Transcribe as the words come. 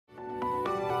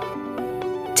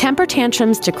Temper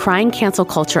tantrums decrying cancel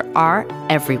culture are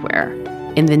everywhere.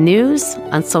 In the news,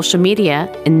 on social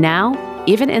media, and now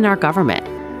even in our government.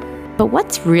 But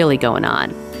what's really going on?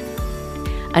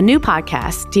 A new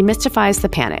podcast demystifies the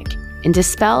panic and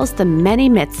dispels the many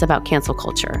myths about cancel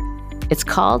culture. It's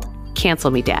called Cancel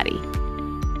Me Daddy.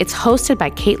 It's hosted by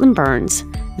Caitlin Burns,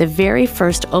 the very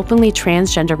first openly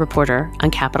transgender reporter on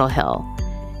Capitol Hill,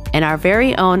 and our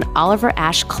very own Oliver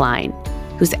Ash Klein,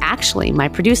 who's actually my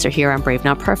producer here on Brave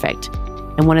Not Perfect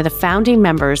and one of the founding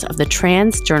members of the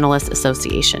Trans Journalists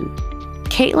Association.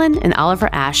 Caitlin and Oliver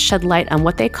Ash shed light on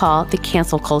what they call the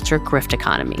cancel culture grift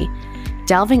economy,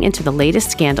 delving into the latest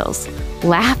scandals,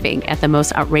 laughing at the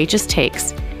most outrageous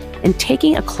takes, and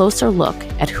taking a closer look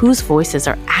at whose voices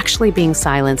are actually being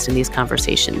silenced in these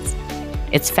conversations.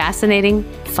 It's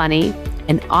fascinating, funny,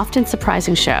 and often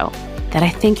surprising show that I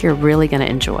think you're really going to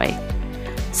enjoy.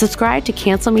 Subscribe to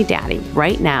Cancel Me Daddy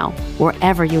right now,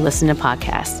 wherever you listen to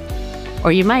podcasts,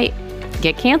 or you might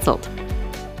get canceled.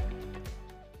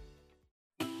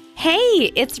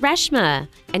 Hey, it's Reshma,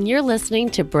 and you're listening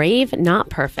to Brave Not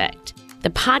Perfect, the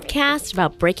podcast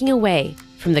about breaking away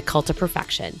from the cult of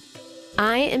perfection.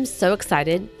 I am so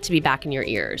excited to be back in your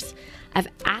ears. I've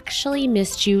actually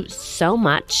missed you so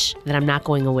much that I'm not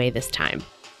going away this time.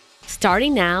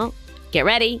 Starting now, get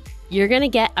ready. You're going to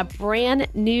get a brand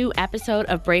new episode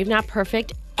of Brave Not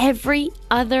Perfect every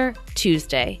other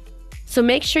Tuesday. So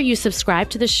make sure you subscribe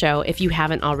to the show if you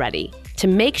haven't already, to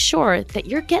make sure that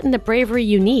you're getting the bravery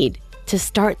you need to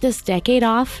start this decade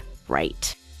off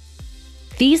right.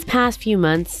 These past few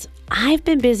months, I've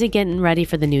been busy getting ready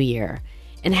for the new year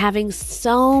and having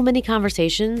so many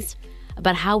conversations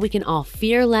about how we can all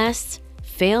fear less,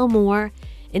 fail more,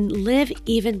 and live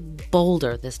even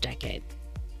bolder this decade.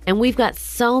 And we've got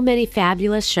so many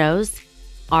fabulous shows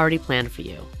already planned for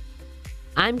you.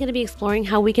 I'm going to be exploring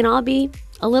how we can all be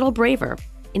a little braver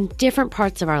in different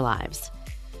parts of our lives.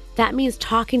 That means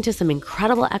talking to some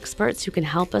incredible experts who can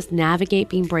help us navigate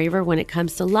being braver when it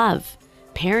comes to love,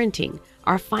 parenting,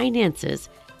 our finances,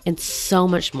 and so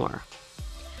much more.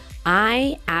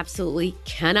 I absolutely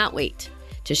cannot wait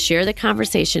to share the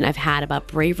conversation I've had about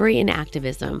bravery and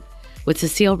activism with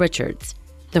Cecile Richards,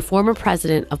 the former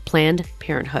president of Planned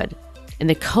Parenthood and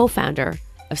the co-founder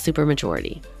of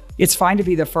Supermajority. It's fine to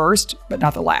be the first, but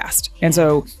not the last. And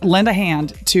so lend a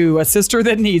hand to a sister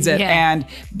that needs it and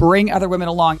bring other women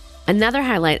along. Another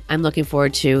highlight I'm looking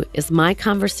forward to is my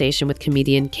conversation with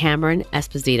comedian Cameron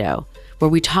Esposito, where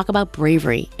we talk about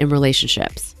bravery in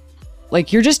relationships.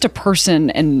 Like, you're just a person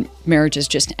and marriages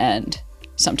just end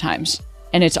sometimes.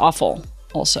 And it's awful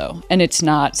also. And it's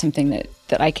not something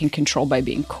that I can control by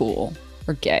being cool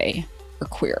or gay or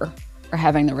queer or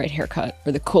having the right haircut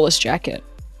or the coolest jacket.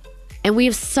 And we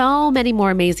have so many more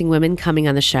amazing women coming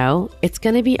on the show. It's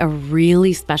going to be a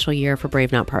really special year for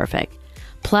Brave Not Perfect.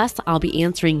 Plus, I'll be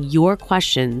answering your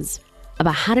questions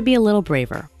about how to be a little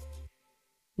braver.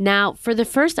 Now, for the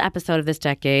first episode of this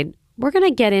decade, we're going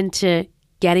to get into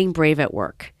getting brave at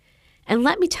work. And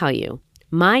let me tell you,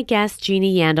 my guests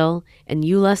Jeannie Yandel and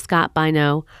Eula Scott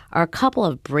Bino are a couple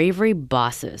of bravery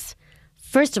bosses.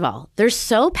 First of all, they're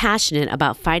so passionate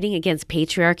about fighting against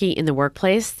patriarchy in the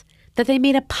workplace that they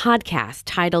made a podcast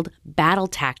titled Battle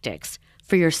Tactics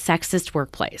for Your Sexist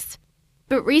Workplace.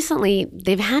 But recently,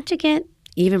 they've had to get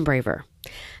even braver.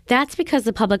 That's because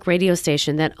the public radio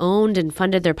station that owned and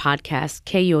funded their podcast,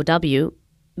 KUOW,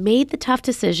 made the tough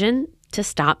decision to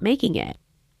stop making it.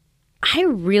 I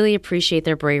really appreciate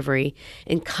their bravery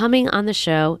in coming on the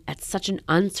show at such an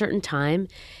uncertain time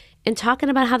and talking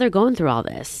about how they're going through all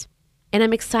this. And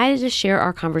I'm excited to share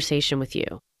our conversation with you.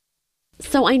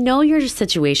 So I know your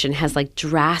situation has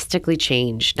drastically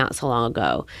changed not so long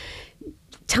ago.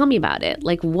 Tell me about it.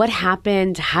 What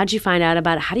happened? How'd you find out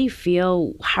about it? How do you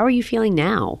feel? How are you feeling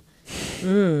now?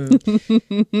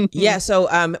 Yeah,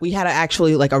 so we had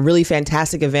a really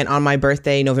fantastic event on my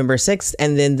birthday, November 6th.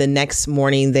 And then the next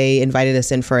morning, they invited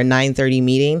us in for a 9:30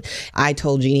 meeting. I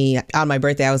told Jeannie on my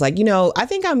birthday, I was like, I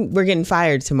think we're getting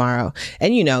fired tomorrow.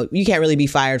 And, you can't really be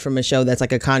fired from a show that's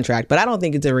like a contract, but I don't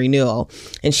think it's a renewal.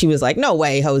 And she was like, no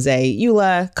way, Jose,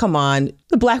 Eula, come on.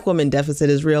 The Black woman deficit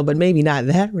is real, but maybe not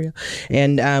that real.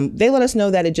 And they let us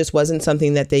know that it just wasn't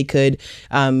something that they could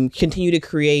continue to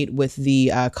create with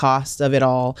the cost of it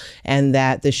all, and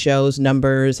that the show's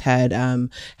numbers had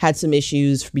some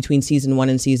issues between season 1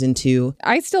 and season 2.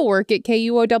 I still work at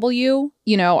KUOW.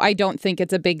 I don't think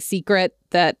it's a big secret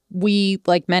that we,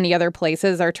 like many other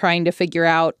places, are trying to figure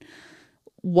out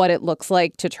what it looks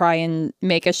like to try and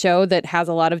make a show that has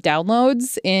a lot of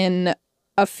downloads in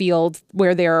a field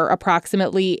where there are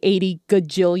approximately 80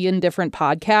 gajillion different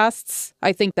podcasts.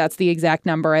 I think that's the exact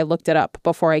number. I looked it up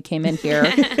before I came in here.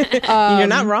 You're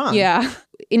not wrong. Yeah.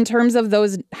 In terms of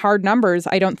those hard numbers,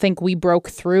 I don't think we broke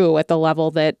through at the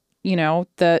level that,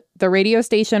 the radio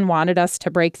station wanted us to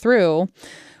break through,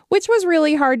 which was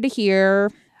really hard to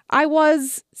hear. I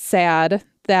was sad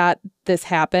that this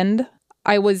happened.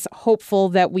 I was hopeful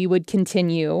that we would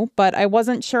continue, but I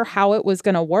wasn't sure how it was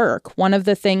going to work. One of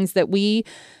the things that we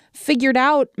figured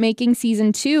out making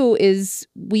season 2 is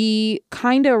we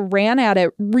kind of ran at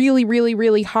it really, really,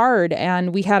 really hard.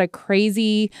 And we had a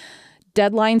crazy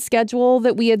deadline schedule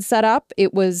that we had set up.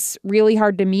 It was really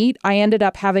hard to meet. I ended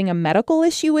up having a medical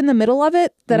issue in the middle of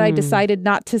it that I decided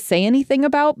not to say anything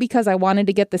about because I wanted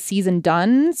to get the season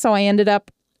done. So I ended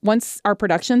up, once our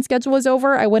production schedule was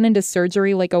over, I went into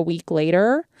surgery like a week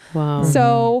later. Wow.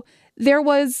 So there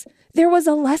was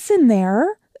a lesson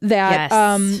there that,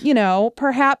 Yes.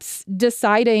 Perhaps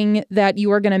deciding that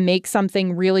you are going to make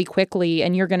something really quickly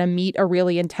and you're going to meet a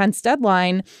really intense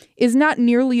deadline is not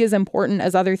nearly as important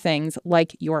as other things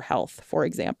like your health, for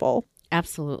example.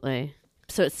 Absolutely.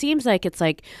 So it seems like it's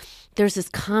like there's this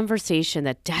conversation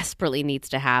that desperately needs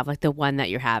to have, like the one that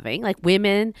you're having. Like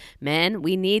women, men,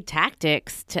 we need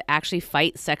tactics to actually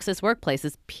fight sexist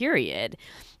workplaces, period.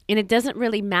 And it doesn't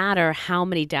really matter how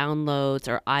many downloads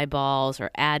or eyeballs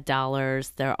or ad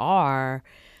dollars there are.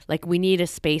 Like we need a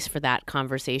space for that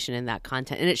conversation and that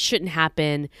content. And it shouldn't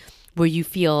happen where you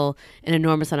feel an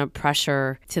enormous amount of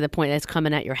pressure to the point that it's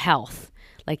coming at your health.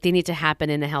 Like they need to happen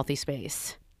in a healthy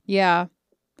space. Yeah.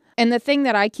 And the thing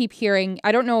that I keep hearing,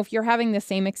 I don't know if you're having the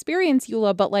same experience,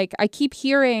 Eula, but like I keep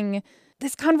hearing,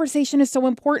 this conversation is so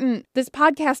important. This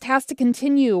podcast has to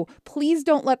continue. Please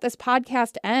don't let this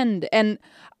podcast end. And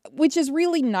which is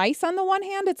really nice on the one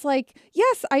hand. It's like,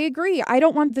 yes, I agree. I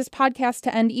don't want this podcast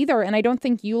to end either. And I don't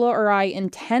think Eula or I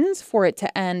intends for it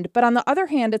to end. But on the other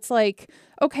hand, it's like,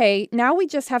 okay, now we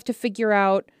just have to figure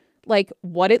out like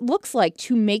what it looks like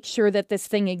to make sure that this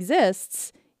thing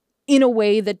exists in a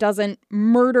way that doesn't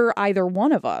murder either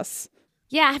one of us.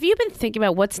 Yeah. Have you been thinking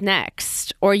about what's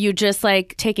next? Or are you just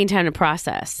like taking time to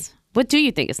process? What do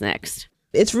you think is next?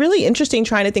 It's really interesting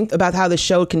trying to think about how the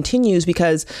show continues,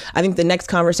 because I think the next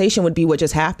conversation would be what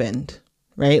just happened,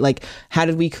 right? Like, how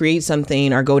did we create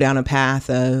something or go down a path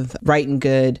of right and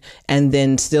good and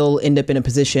then still end up in a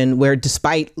position where,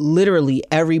 despite literally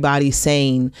everybody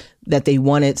saying that they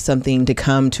wanted something to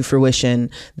come to fruition,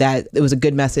 that it was a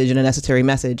good message and a necessary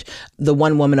message, the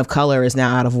one woman of color is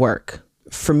now out of work.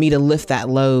 For me to lift that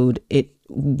load, it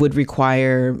would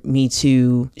require me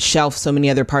to shelf so many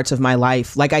other parts of my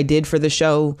life, like I did for the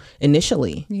show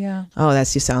initially. Yeah. Oh, that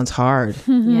just sounds hard.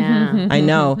 Yeah. I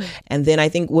know. And then I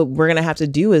think what we're going to have to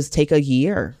do is take a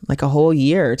year, like a whole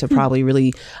year, to probably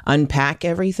really unpack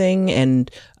everything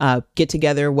and get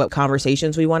together what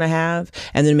conversations we want to have.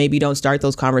 And then maybe don't start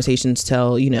those conversations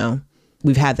till,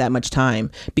 we've had that much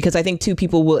time. Because I think too,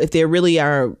 people will, if they really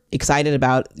are excited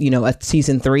about, a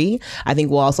season 3, I think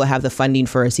we'll also have the funding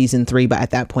for a season 3, but at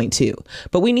that point too.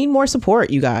 But we need more support,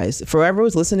 you guys. For whoever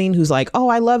was listening who's like, oh,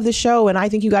 I love this show and I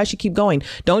think you guys should keep going.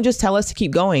 Don't just tell us to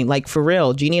keep going. Like, for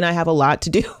real, Jeannie and I have a lot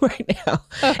to do right now.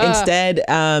 Instead,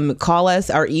 call us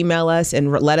or email us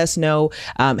and let us know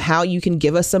how you can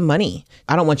give us some money.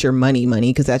 I don't want your money,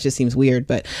 because that just seems weird.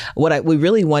 But what we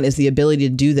really want is the ability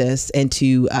to do this and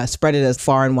to spread it as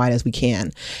far and wide as we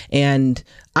can. And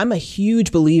I'm a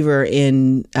huge believer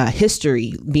in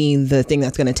history being the thing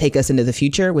that's going to take us into the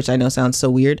future, which I know sounds so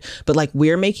weird, but like,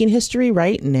 we're making history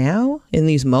right now in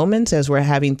these moments as we're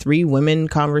having 3 women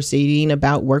conversating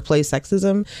about workplace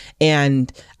sexism. And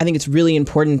I think it's really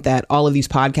important that all of these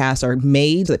podcasts are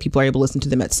made so that people are able to listen to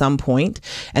them at some point.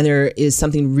 And there is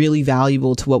something really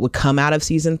valuable to what would come out of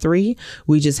season 3.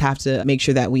 We just have to make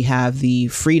sure that we have the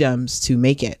freedoms to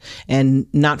make it, and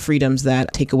not freedoms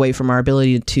that take away from our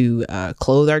ability to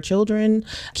clothe our children,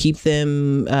 keep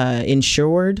them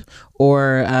insured,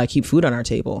 or keep food on our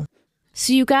table.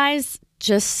 So you guys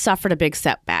just suffered a big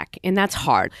setback, and that's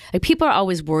hard. Like, people are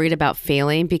always worried about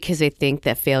failing because they think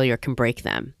that failure can break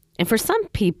them. And for some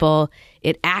people,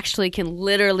 it actually can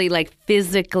literally, like,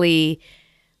 physically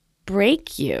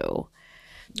break you.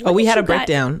 Oh, we had a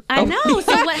breakdown. I know.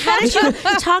 So how did you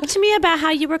talk to me about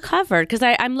how you recovered? Because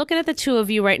I'm looking at the two of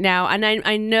you right now, and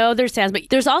I know there's sounds, but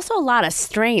there's also a lot of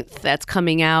strength that's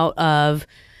coming out of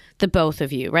the both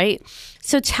of you, right?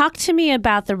 So talk to me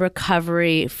about the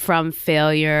recovery from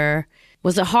failure.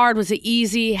 Was it hard? Was it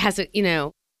easy? Has it,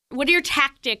 what are your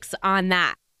tactics on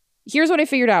that? Here's what I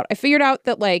figured out. I figured out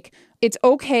that, like, it's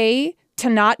okay to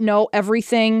not know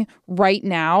everything right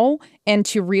now and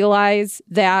to realize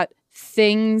that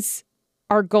things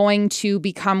are going to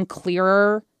become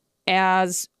clearer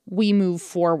as we move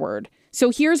forward. So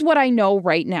here's what I know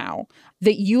right now,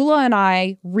 that Eula and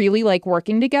I really like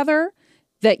working together,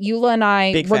 that Eula and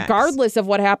I, regardless of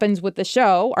what happens with the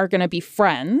show, are going to be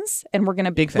friends and we're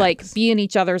going to like be in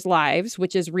each other's lives,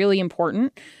 which is really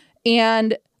important.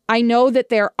 And I know that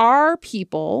there are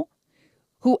people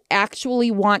who actually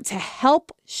want to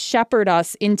help shepherd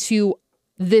us into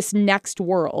this next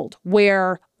world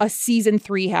where a season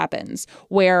 3 happens,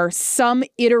 where some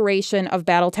iteration of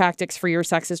Battle Tactics for Your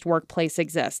Sexist Workplace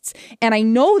exists. And I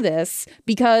know this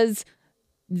because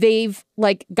they've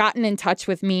like gotten in touch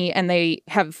with me and they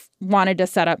have wanted to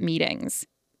set up meetings.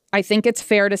 I think it's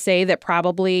fair to say that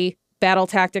probably Battle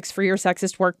Tactics for Your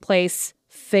Sexist Workplace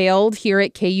failed here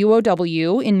at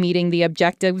KUOW in meeting the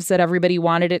objectives that everybody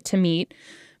wanted it to meet.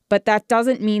 But that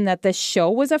doesn't mean that this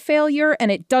show was a failure, and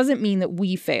it doesn't mean that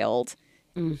we failed.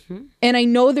 Mm-hmm. And I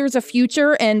know there's a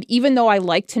future, and even though I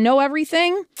like to know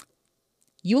everything,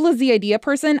 Eula's the idea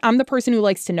person. I'm the person who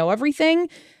likes to know everything.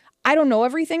 I don't know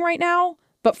everything right now,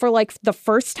 but for like the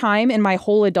first time in my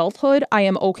whole adulthood, I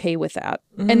am okay with that.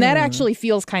 And that actually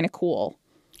feels kind of cool.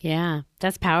 Yeah,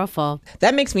 that's powerful.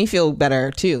 That makes me feel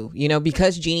better too, you know,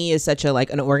 because Jeannie is such a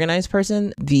like an organized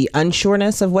person. The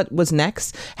unsureness of what was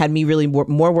next had me really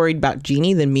more worried about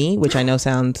Jeannie than me, which I know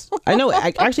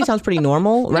it actually sounds pretty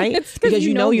normal, right? Because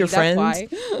you know your friends.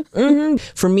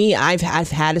 For me, I've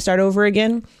had to start over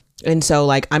again. And so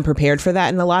like I'm prepared for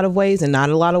that in a lot of ways and not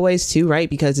a lot of ways too, right?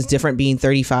 Because it's different being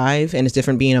 35 and it's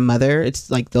different being a mother. It's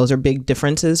like those are big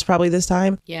differences probably this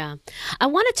time. Yeah. I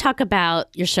want to talk about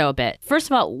your show a bit. First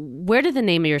of all, where did the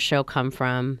name of your show come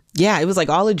from? Yeah, it was like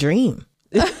all a dream.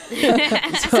 So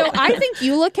I think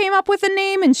Eula came up with a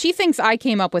name and she thinks I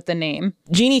came up with the name.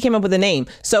 Jeannie came up with a name.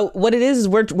 So what it is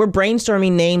we're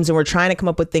brainstorming names and we're trying to come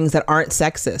up with things that aren't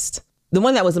sexist. The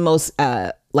one that was the most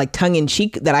like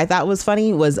tongue-in-cheek that I thought was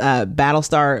funny was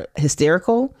Battlestar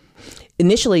Hysterical.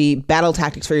 Initially, Battle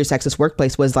Tactics for Your Sexist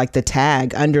Workplace was like the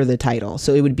tag under the title.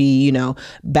 So it would be, you know,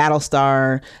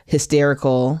 Battlestar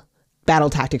Hysterical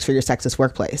Battle Tactics for Your Sexist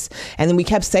Workplace. And then we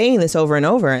kept saying this over and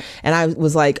over. And I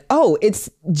was like, oh, it's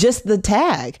just the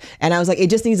tag. And I was like, it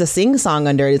just needs a sing song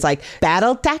under it. It's like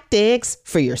Battle Tactics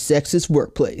for Your Sexist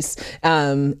Workplace.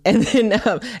 And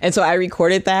so I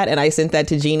recorded that and I sent that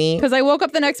to Jeannie. Because I woke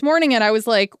up the next morning and I was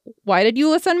like, why did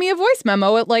Eula send me a voice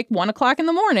memo at like 1 o'clock in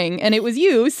the morning? And it was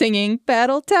you singing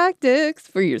Battle Tactics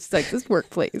for Your Sexist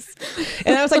Workplace.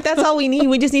 And I was like, that's all we need.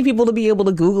 We just need people to be able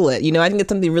to Google it. You know, I think it's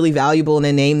something really valuable in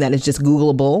a name that is just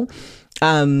Googleable.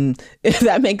 If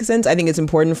that makes sense. I think it's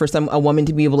important for a woman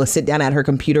to be able to sit down at her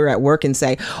computer at work and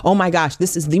say, oh my gosh,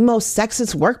 this is the most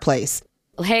sexist workplace.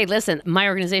 Hey, listen, my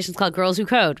organization's called Girls Who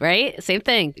Code, right? Same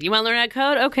thing. You want to learn how to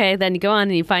code? Okay, then you go on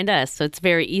and you find us. So it's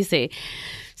very easy.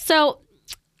 So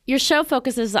your show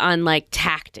focuses on like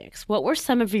tactics. What were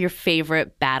some of your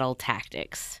favorite battle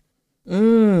tactics? For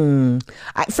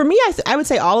me, I would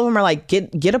say all of them are like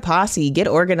get a posse, get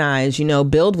organized, you know,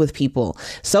 build with people.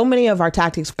 So many of our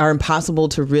tactics are impossible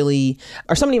to really,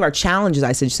 or so many of our challenges,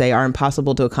 I should say, are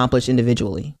impossible to accomplish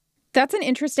individually. That's an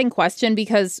interesting question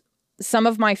because some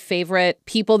of my favorite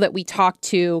people that we talked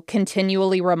to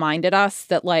continually reminded us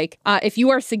that like, if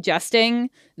you are suggesting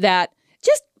that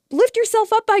just lift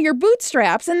yourself up by your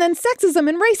bootstraps and then sexism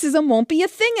and racism won't be a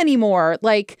thing anymore,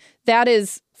 like that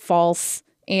is false.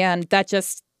 And that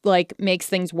just like makes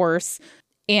things worse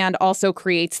and also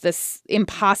creates this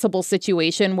impossible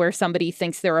situation where somebody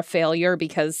thinks they're a failure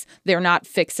because they're not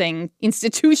fixing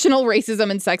institutional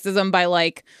racism and sexism by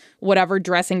like whatever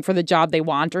dressing for the job they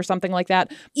want or something like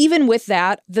that. Even with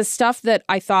that, the stuff that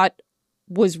I thought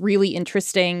was really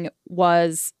interesting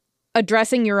was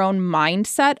addressing your own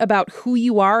mindset about who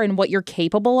you are and what you're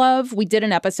capable of. We did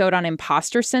an episode on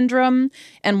imposter syndrome,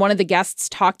 and one of the guests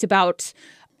talked about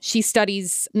she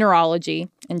studies neurology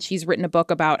and she's written a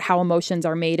book about how emotions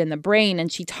are made in the brain.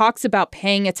 And she talks about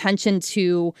paying attention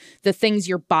to the things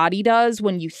your body does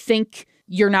when you think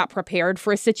you're not prepared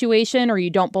for a situation or you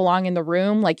don't belong in the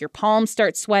room, like your palms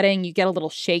start sweating, you get a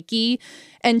little shaky.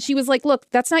 And she was like, look,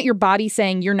 that's not your body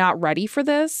saying you're not ready for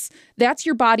this. That's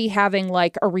your body having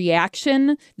like a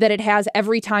reaction that it has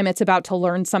every time it's about to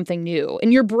learn something new.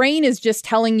 And your brain is just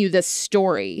telling you this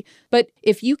story. But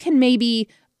if you can maybe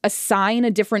assign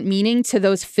a different meaning to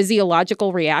those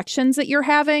physiological reactions that you're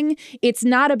having, it's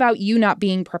not about you not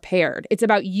being prepared. It's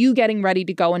about you getting ready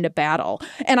to go into battle.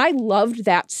 And I loved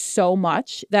that so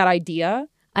much, that idea.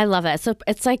 I love that. So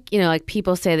it's like, you know, like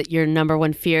people say that your number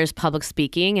one fear is public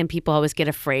speaking and people always get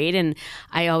afraid. And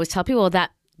I always tell people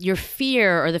that your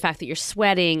fear or the fact that you're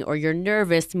sweating or you're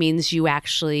nervous means you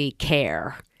actually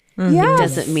care. It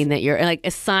doesn't mean that you're like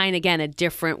assign again a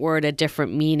different word, a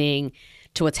different meaning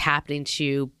to what's happening to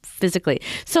you physically.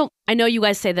 So I know you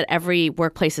guys say that every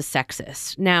workplace is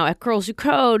sexist. Now at Girls Who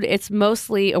Code, it's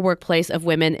mostly a workplace of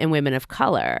women and women of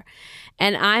color.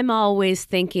 And I'm always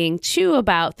thinking too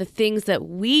about the things that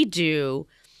we do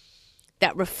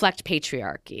that reflect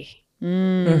patriarchy.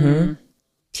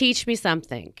 Teach me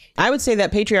something. I would say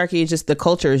that patriarchy is just, the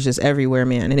culture is just everywhere,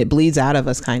 man. And it bleeds out of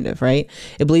us kind of, right?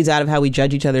 It bleeds out of how we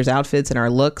judge each other's outfits and our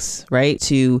looks, right?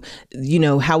 To, you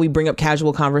know, how we bring up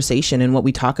casual conversation and what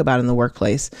we talk about in the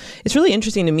workplace. It's really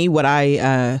interesting to me what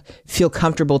I feel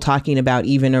comfortable talking about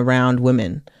even around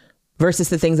women versus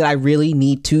the things that I really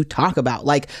need to talk about.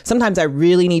 Like sometimes I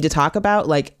really need to talk about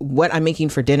like what I'm making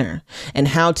for dinner and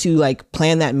how to like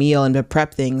plan that meal and to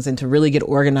prep things and to really get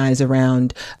organized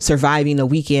around surviving a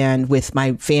weekend with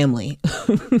my family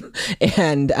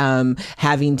and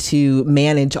having to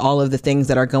manage all of the things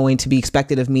that are going to be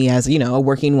expected of me as, you know, a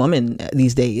working woman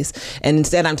these days. And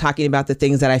instead I'm talking about the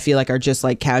things that I feel like are just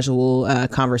like casual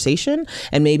conversation.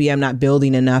 And maybe I'm not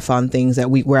building enough on things that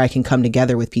where I can come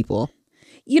together with people.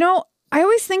 You know, I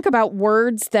always think about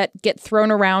words that get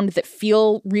thrown around that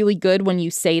feel really good when you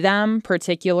say them,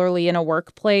 particularly in a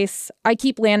workplace. I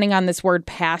keep landing on this word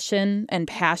passion and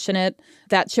passionate.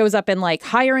 That shows up in like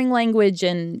hiring language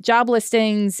and job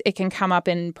listings. It can come up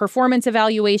in performance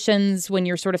evaluations when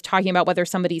you're sort of talking about whether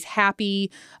somebody's happy.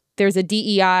 There's a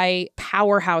DEI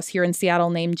powerhouse here in Seattle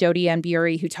named Jodi Ann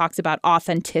Burey who talks about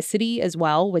authenticity as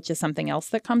well, which is something else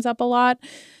that comes up a lot.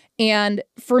 And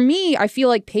for me, I feel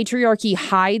like patriarchy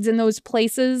hides in those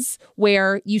places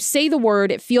where you say the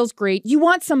word, it feels great. You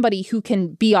want somebody who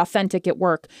can be authentic at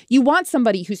work. You want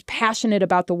somebody who's passionate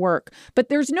about the work. But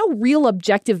there's no real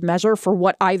objective measure for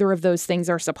what either of those things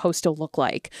are supposed to look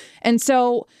like. And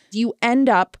so you end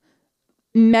up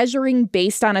measuring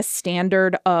based on a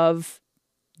standard of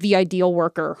the ideal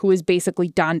worker, who is basically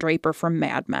Don Draper from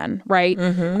Mad Men, right?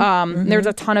 There's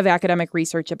a ton of academic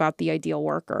research about the ideal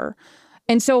worker.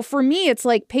 And so for me, it's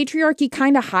like patriarchy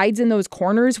kind of hides in those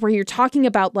corners where you're talking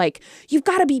about like, you've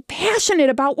got to be passionate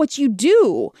about what you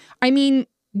do. I mean,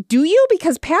 do you?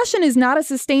 Because passion is not a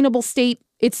sustainable state.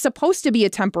 It's supposed to be a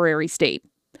temporary state.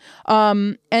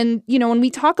 And, you know, when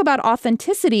we talk about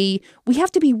authenticity, we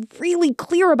have to be really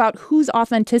clear about whose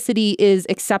authenticity is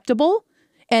acceptable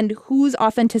and whose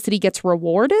authenticity gets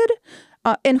rewarded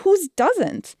and whose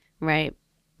doesn't. Right.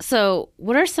 So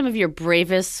what are some of your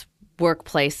bravest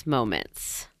workplace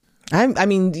moments? I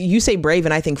mean, you say brave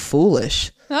and I think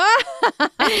foolish.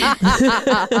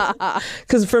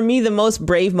 Because for me, the most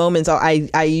brave moments,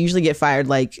 I usually get fired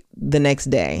like the next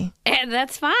day. And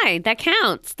that's fine. That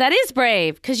counts. That is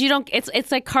brave because you don't,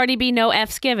 it's like Cardi B, no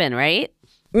F's given, right?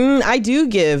 I do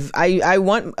give. I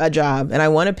want a job and I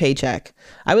want a paycheck.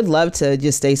 I would love to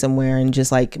just stay somewhere and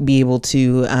just like be able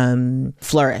to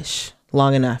flourish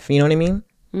long enough. You know what I mean?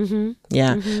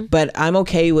 Yeah. But I'm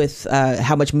okay with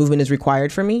how much movement is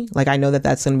required for me. Like, I know that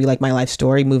that's going to be like my life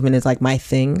story. Movement is like my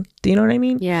thing. Do you know what I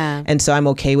mean? Yeah. And so I'm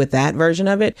okay with that version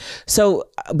of it. So,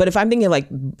 but if I'm thinking like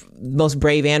most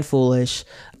brave and foolish,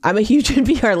 I'm a huge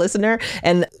NPR listener.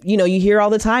 And, you know, you hear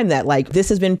all the time that like this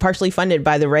has been partially funded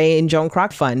by the Ray and Joan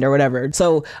Kroc Fund or whatever.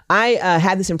 So I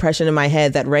had this impression in my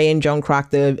head that Ray and Joan Kroc,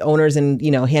 the owners and,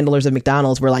 you know, handlers of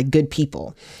McDonald's, were like good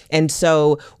people. And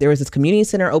so there was this community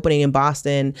center opening in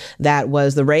Boston that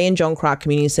was the Ray and Joan Kroc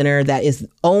Community Center that is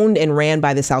owned and ran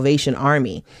by the Salvation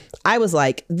Army. I was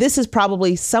like, this is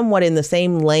probably somewhat in the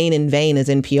same lane and vein as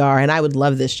NPR, and I would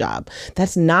love this job.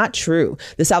 That's not true.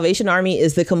 The Salvation Army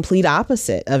is the complete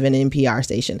opposite of an NPR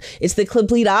station. It's the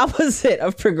complete opposite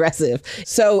of progressive.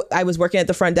 So I was working at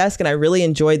the front desk and I really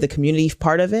enjoyed the community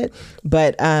part of it.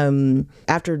 But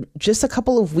after just a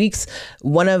couple of weeks,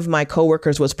 one of my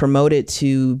coworkers was promoted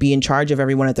to be in charge of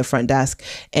everyone at the front desk.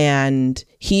 And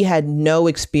he had no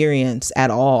experience at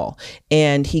all.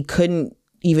 And he couldn't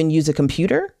even use a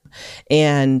computer.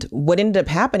 And what ended up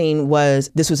happening was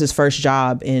this was his first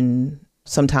job in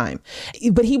some time,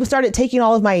 but he started taking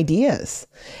all of my ideas.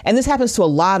 And this happens to a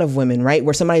lot of women, right?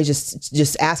 Where somebody's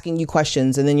just asking you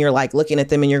questions and then you're like looking at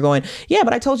them and you're going, yeah,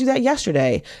 but I told you that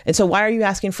yesterday. And so why are you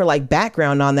asking for like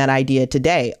background on that idea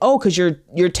today? Oh, because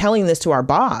you're telling this to our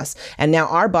boss. And now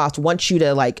our boss wants you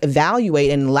to like evaluate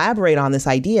and elaborate on this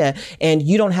idea. And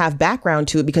you don't have background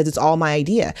to it because it's all my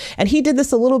idea. And he did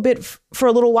this a little bit for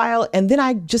a little while. And then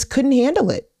I just couldn't handle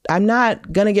it. I'm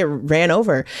not going to get ran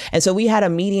over. And so we had a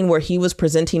meeting where he was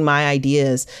presenting my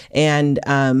ideas and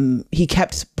he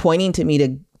kept pointing to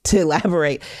me to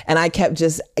elaborate. And I kept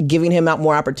just giving him out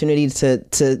more opportunity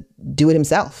to do it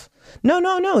himself.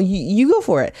 No, you go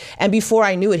for it. And before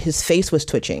I knew it, his face was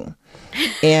twitching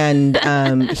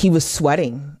and he was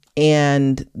sweating.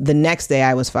 And the next day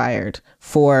I was fired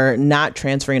for not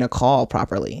transferring a call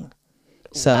properly.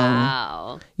 So,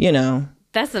 wow. You know.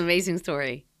 That's an amazing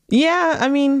story. Yeah, I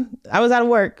mean, I was out of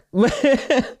work.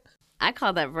 I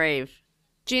call that brave.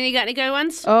 Jeannie, got any good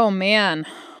ones? Oh, man.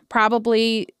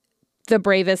 Probably the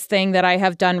bravest thing that I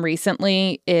have done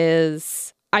recently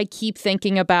is I keep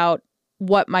thinking about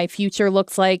what my future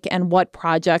looks like and what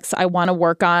projects I want to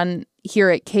work on here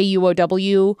at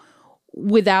KUOW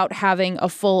without having a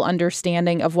full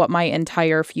understanding of what my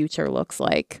entire future looks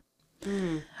like.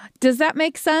 Does that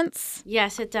make sense?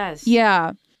 Yes, it does.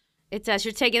 Yeah. It does.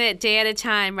 You're taking it day at a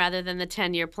time rather than the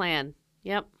 10-year plan.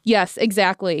 Yep. Yes,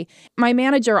 exactly. My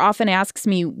manager often asks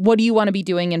me, what do you want to be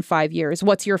doing in 5 years?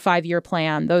 What's your 5-year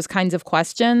plan? Those kinds of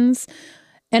questions.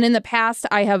 And in the past,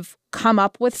 I have come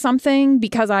up with something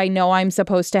because I know I'm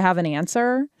supposed to have an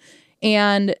answer.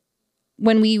 And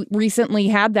when we recently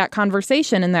had that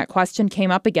conversation and that question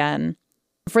came up again,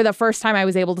 for the first time, I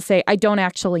was able to say, I don't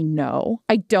actually know.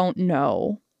 I don't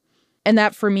know. And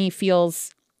that for me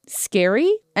feels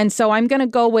scary. And so I'm going to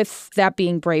go with that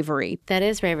being bravery. That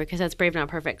is bravery because that's brave, not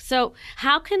perfect. So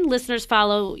how can listeners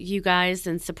follow you guys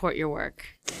and support your work?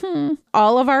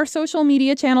 All of our social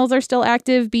media channels are still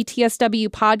active. BTSW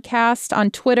Podcast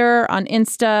on Twitter, on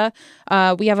Insta.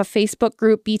 We have a Facebook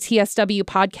group, BTSW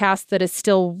Podcast, that is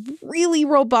still really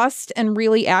robust and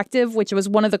really active, which was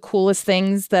one of the coolest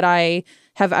things that I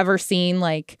have ever seen.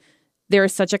 Like, there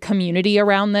is such a community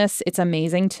around this. It's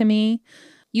amazing to me.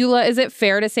 Eula, is it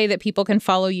fair to say that people can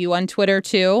follow you on Twitter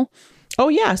too? Oh,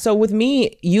 yeah. So with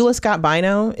me, Eula Scott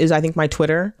Bino is, I think, my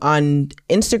Twitter. On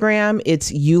Instagram,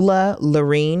 it's Eula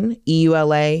Lurene,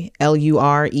 EULALURENE.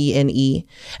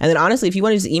 And then honestly, if you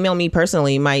want to just email me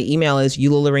personally, my email is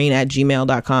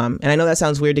eulalurene@gmail.com. And I know that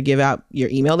sounds weird to give out your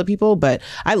email to people, but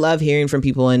I love hearing from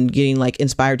people and getting like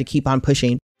inspired to keep on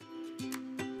pushing.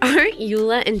 Aren't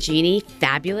Eula and Jeannie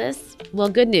fabulous? Well,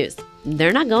 good news.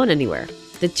 They're not going anywhere.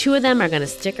 The two of them are going to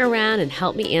stick around and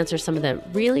help me answer some of the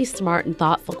really smart and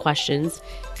thoughtful questions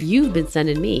you've been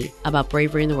sending me about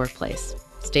bravery in the workplace.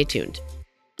 Stay tuned.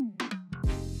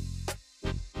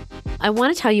 I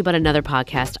want to tell you about another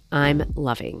podcast I'm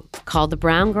loving called The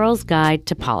Brown Girls Guide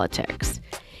to Politics.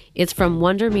 It's from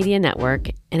Wonder Media Network,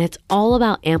 and it's all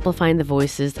about amplifying the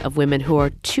voices of women who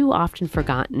are too often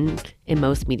forgotten in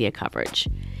most media coverage.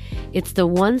 It's the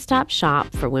one-stop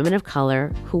shop for women of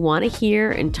color who want to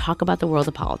hear and talk about the world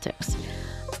of politics.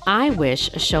 I wish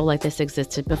a show like this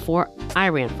existed before I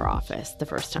ran for office the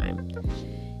first time.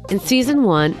 In season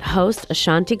 1, host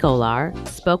Ashanti Golar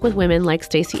spoke with women like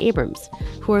Stacey Abrams,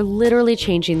 who are literally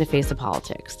changing the face of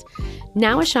politics.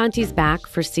 Now Ashanti's back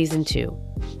for season 2,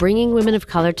 bringing women of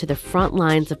color to the front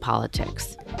lines of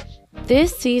politics.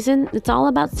 This season, it's all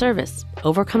about service,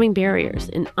 overcoming barriers,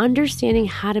 and understanding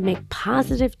how to make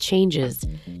positive changes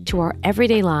to our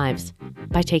everyday lives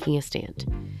by taking a stand.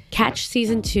 Catch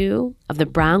season 2 of The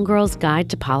Brown Girls Guide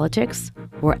to Politics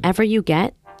wherever you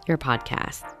get your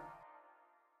podcasts.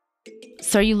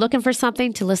 So are you looking for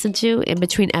something to listen to in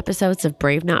between episodes of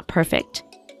Brave Not Perfect?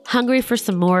 Hungry for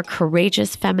some more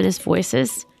courageous feminist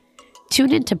voices?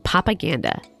 Tune into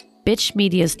Popaganda, Bitch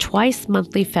Media's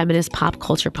twice-monthly feminist pop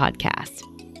culture podcast.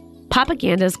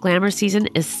 Popaganda's glamour season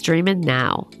is streaming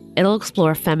now. It'll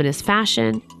explore feminist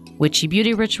fashion, witchy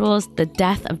beauty rituals, the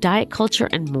death of diet culture,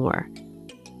 and more.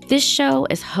 This show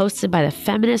is hosted by the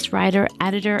feminist writer,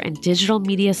 editor, and digital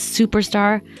media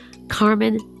superstar,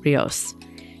 Carmen Rios.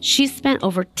 She's spent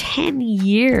over 10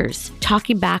 years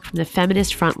talking back from the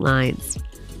feminist front lines.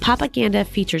 Popaganda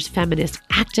features feminist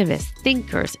activists,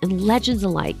 thinkers, and legends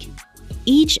alike.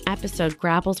 Each episode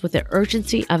grapples with the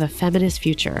urgency of a feminist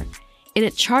future, and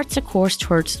it charts a course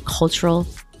towards cultural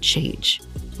change,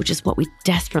 which is what we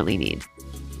desperately need.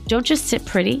 Don't just sit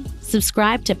pretty.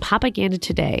 Subscribe to Popaganda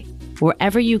today,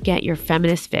 wherever you get your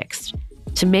feminist fix,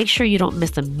 to make sure you don't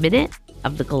miss a minute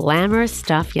of the glamorous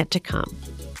stuff yet to come.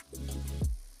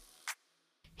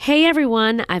 Hey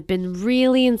everyone, I've been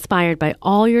really inspired by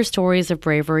all your stories of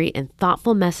bravery and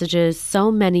thoughtful messages so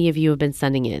many of you have been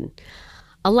sending in.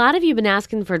 A lot of you have been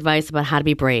asking for advice about how to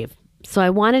be brave, so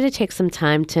I wanted to take some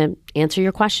time to answer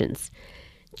your questions.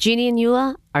 Jeannie and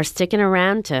Eula are sticking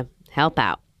around to help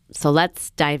out, so let's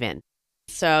dive in.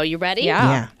 So you ready?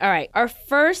 Yeah. All right, our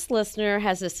first listener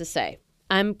has this to say.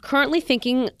 I'm currently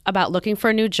thinking about looking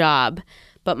for a new job,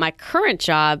 but my current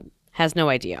job has no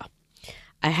idea.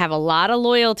 I have a lot of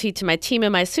loyalty to my team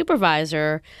and my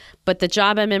supervisor, but the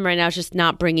job I'm in right now is just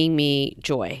not bringing me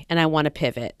joy, and I want to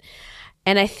pivot.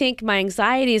 And I think my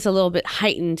anxiety is a little bit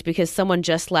heightened because someone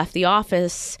just left the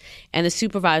office and the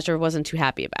supervisor wasn't too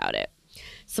happy about it.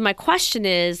 So my question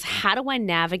is, how do I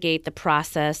navigate the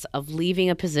process of leaving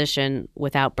a position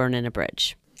without burning a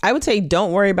bridge? I would say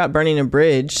don't worry about burning a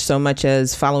bridge so much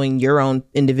as following your own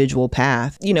individual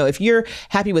path. You know, if you're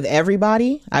happy with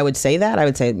everybody, I would say that. I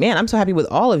would say, man, I'm so happy with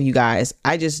all of you guys.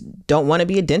 I just don't want to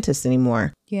be a dentist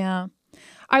anymore. Yeah.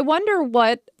 I wonder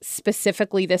what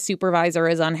specifically the supervisor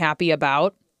is unhappy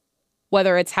about,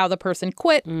 whether it's how the person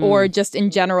quit or just in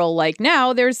general, like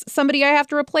now there's somebody I have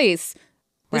to replace.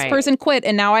 This person quit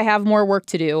and now I have more work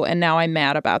to do and now I'm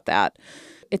mad about that.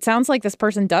 It sounds like this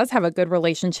person does have a good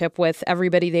relationship with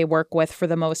everybody they work with for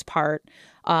the most part.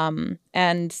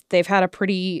 And they've had a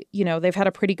pretty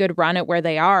good run at where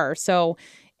they are. So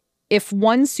if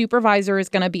one supervisor is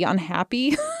going to be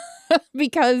unhappy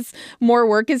because more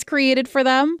work is created for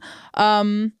them,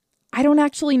 I don't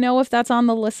actually know if that's on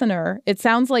the listener. It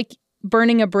sounds like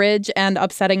burning a bridge and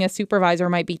upsetting a supervisor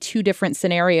might be two different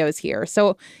scenarios here.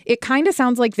 So it kind of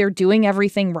sounds like they're doing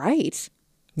everything right.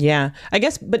 Yeah, I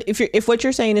guess. But if what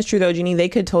you're saying is true, though, Jeannie, they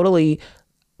could totally,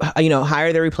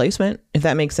 hire their replacement, if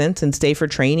that makes sense, and stay for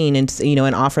training and,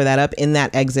 and offer that up in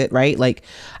that exit. Right. Like,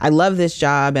 I love this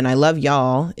job and I love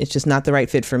y'all. It's just not the right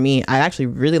fit for me. I actually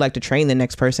really like to train the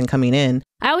next person coming in.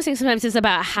 I always think sometimes it's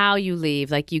about how you leave.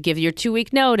 Like you give your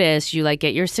 2-week notice, you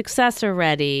get your successor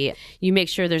ready, you make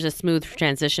sure there's a smooth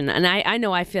transition. And I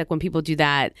know I feel like when people do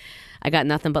that, I got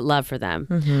nothing but love for them.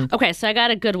 Mm-hmm. Okay, so I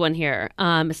got a good one here.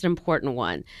 It's an important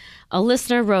one. A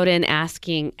listener wrote in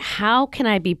asking, how can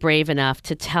I be brave enough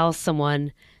to tell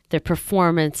someone their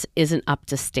performance isn't up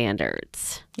to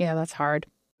standards? Yeah, that's hard.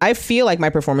 I feel like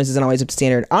my performance isn't always up to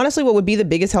standard. Honestly, what would be the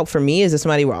biggest help for me is if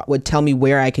somebody would tell me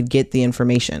where I could get the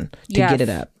information to get it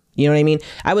up. You know what I mean?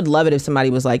 I would love it if somebody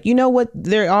was like, you know what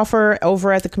they offer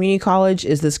over at the community college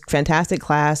is this fantastic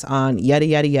class on yada,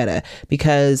 yada, yada,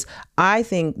 because I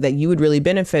think that you would really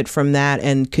benefit from that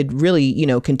and could really,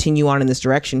 continue on in this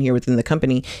direction here within the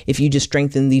company if you just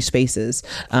strengthen these spaces.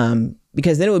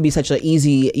 Because then it would be such an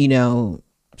easy,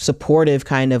 supportive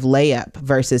kind of layup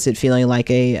versus it feeling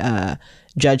like a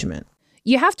judgment.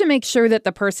 You have to make sure that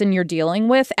the person you're dealing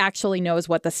with actually knows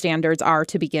what the standards are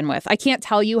to begin with. I can't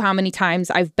tell you how many times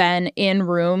I've been in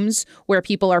rooms where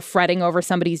people are fretting over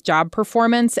somebody's job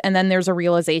performance, and then there's a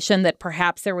realization that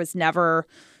perhaps there was never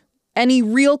any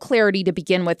real clarity to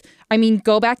begin with. I mean,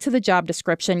 go back to the job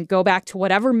description, go back to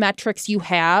whatever metrics you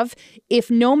have. If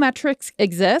no metrics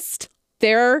exist,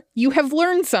 there you have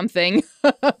learned something.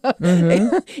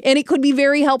 Mm-hmm. And it could be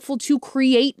very helpful to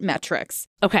create metrics.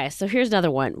 Okay, so here's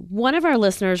another one. One of our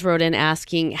listeners wrote in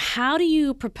asking, how do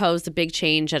you propose a big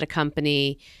change at a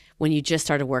company when you just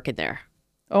started working there?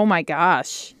 Oh my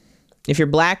gosh. If you're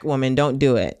a Black woman, don't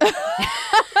do it.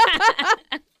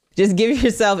 Just give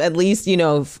yourself at least,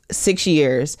 6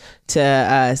 years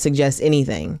to suggest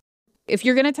anything. If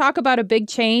you're going to talk about a big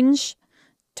change,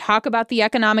 talk about the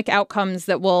economic outcomes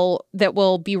that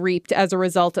will be reaped as a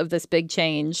result of this big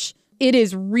change. It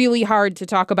is really hard to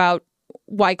talk about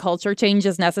why culture change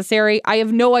is necessary. I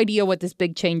have no idea what this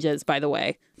big change is, by the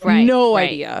way. Right, no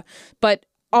idea. But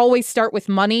always start with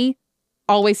money,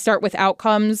 always start with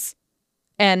outcomes,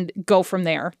 and go from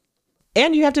there.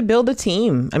 And you have to build a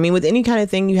team. I mean, with any kind of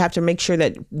thing, you have to make sure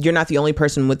that you're not the only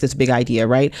person with this big idea,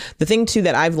 right? The thing, too,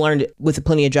 that I've learned with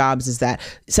Plenty of Jobs is that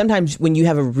sometimes when you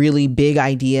have a really big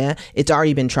idea, it's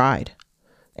already been tried.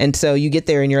 And so you get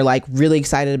there and you're really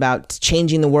excited about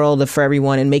changing the world for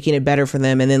everyone and making it better for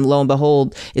them. And then lo and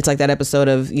behold, it's like that episode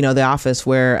of, The Office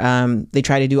where they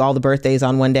try to do all the birthdays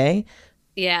on one day.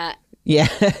 Yeah. Yeah.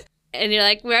 And you're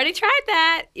like, we already tried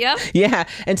that. Yep. Yeah.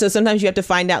 And so sometimes you have to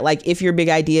find out if your big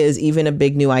idea is even a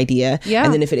big new idea. Yeah.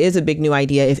 And then if it is a big new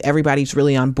idea, if everybody's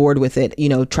really on board with it,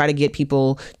 try to get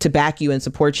people to back you and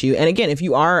support you. And again, if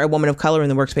you are a woman of color in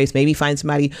the workspace, maybe find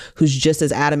somebody who's just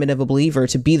as adamant of a believer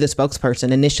to be the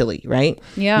spokesperson initially, right?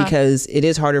 Yeah. Because it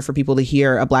is harder for people to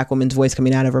hear a Black woman's voice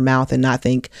coming out of her mouth and not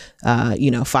think,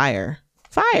 fire.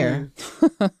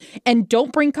 And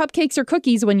don't bring cupcakes or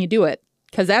cookies when you do it,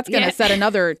 because that's going to set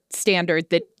another standard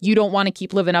that you don't want to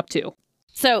keep living up to.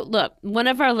 So, look, one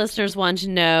of our listeners wanted to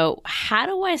know, how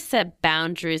do I set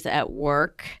boundaries at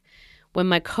work when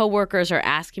my coworkers are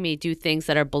asking me to do things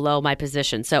that are below my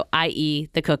position? So, i.e.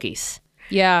 the cookies.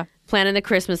 Yeah. Planning the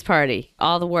Christmas party,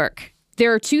 all the work.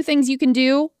 There are two things you can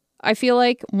do. I feel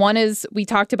like one is, we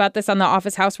talked about this on the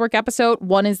Office Housework episode.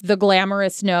 One is the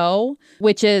glamorous no,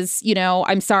 which is,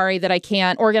 I'm sorry that I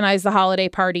can't organize the holiday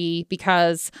party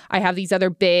because I have these other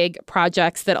big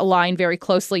projects that align very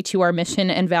closely to our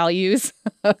mission and values.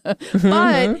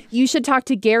 But you should talk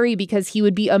to Gary because he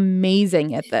would be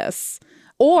amazing at this.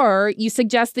 Or you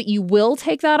suggest that you will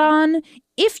take that on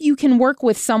if you can work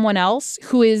with someone else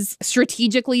who is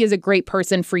strategically is a great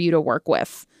person for you to work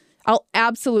with. I'll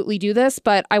absolutely do this,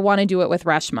 but I want to do it with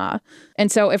Reshma.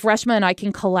 And so if Reshma and I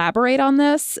can collaborate on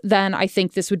this, then I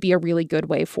think this would be a really good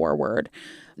way forward.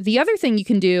 The other thing you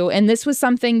can do, and this was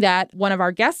something that one of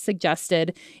our guests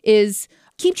suggested, is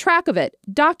keep track of it,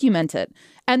 document it,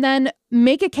 and then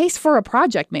make a case for a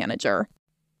project manager.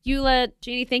 Eula,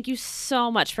 Jeannie, thank you so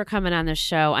much for coming on this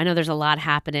show. I know there's a lot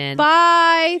happening.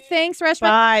 Bye. Thanks, Reshma.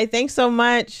 Bye. Thanks so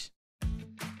much.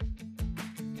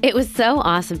 It was so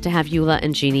awesome to have Eula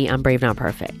and Jeannie on Brave Not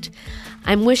Perfect.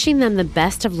 I'm wishing them the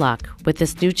best of luck with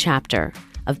this new chapter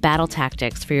of battle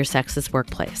tactics for your sexist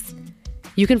workplace.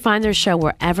 You can find their show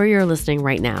wherever you're listening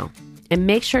right now, and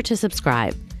make sure to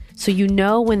subscribe so you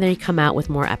know when they come out with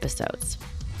more episodes.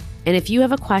 And if you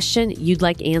have a question you'd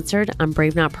like answered on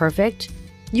Brave Not Perfect,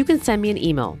 you can send me an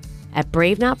email at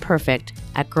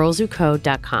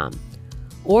bravenotperfect@girlswhocode.com,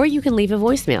 or you can leave a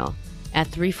voicemail at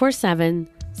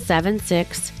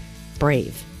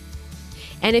 347-76-BRAVE.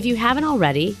 And if you haven't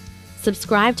already,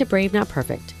 subscribe to Brave Not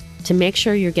Perfect to make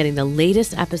sure you're getting the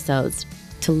latest episodes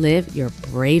to live your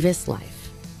bravest life.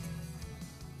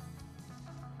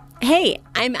 Hey,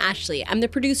 I'm Ashley. I'm the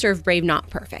producer of Brave Not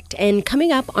Perfect. And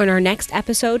coming up on our next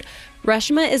episode,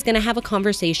 Reshma is going to have a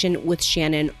conversation with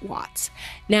Shannon Watts.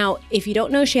 Now, if you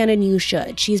don't know Shannon, you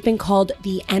should. She's been called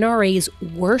the NRA's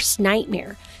worst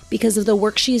nightmare because of the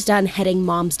work she's done heading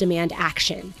Moms Demand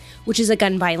Action, which is a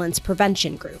gun violence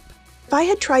prevention group. If I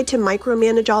had tried to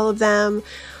micromanage all of them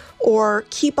or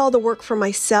keep all the work for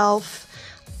myself,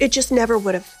 it just never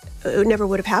would have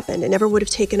happened. It never would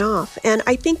have taken off. And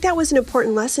I think that was an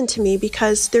important lesson to me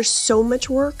because there's so much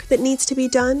work that needs to be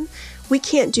done. We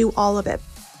can't do all of it.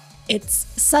 It's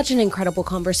such an incredible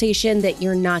conversation that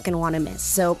you're not going to want to miss.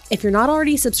 So if you're not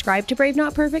already subscribed to Brave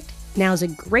Not Perfect, now's a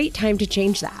great time to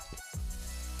change that.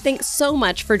 Thanks so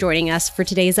much for joining us for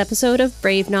today's episode of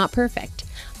Brave Not Perfect.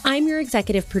 I'm your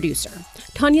executive producer.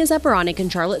 Tanya Zaboronic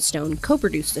and Charlotte Stone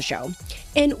co-produce the show,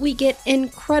 and we get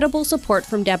incredible support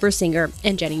from Deborah Singer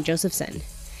and Jenny Josephson.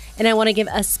 And I want to give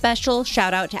a special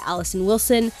shout out to Allison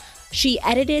Wilson. She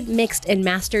edited, mixed, and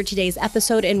mastered today's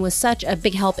episode and was such a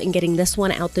big help in getting this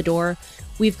one out the door.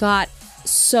 We've got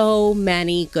so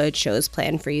many good shows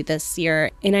planned for you this year,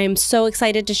 and I'm so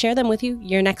excited to share them with you.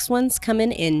 Your next one's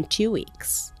coming in 2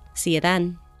 weeks. See you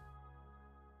then.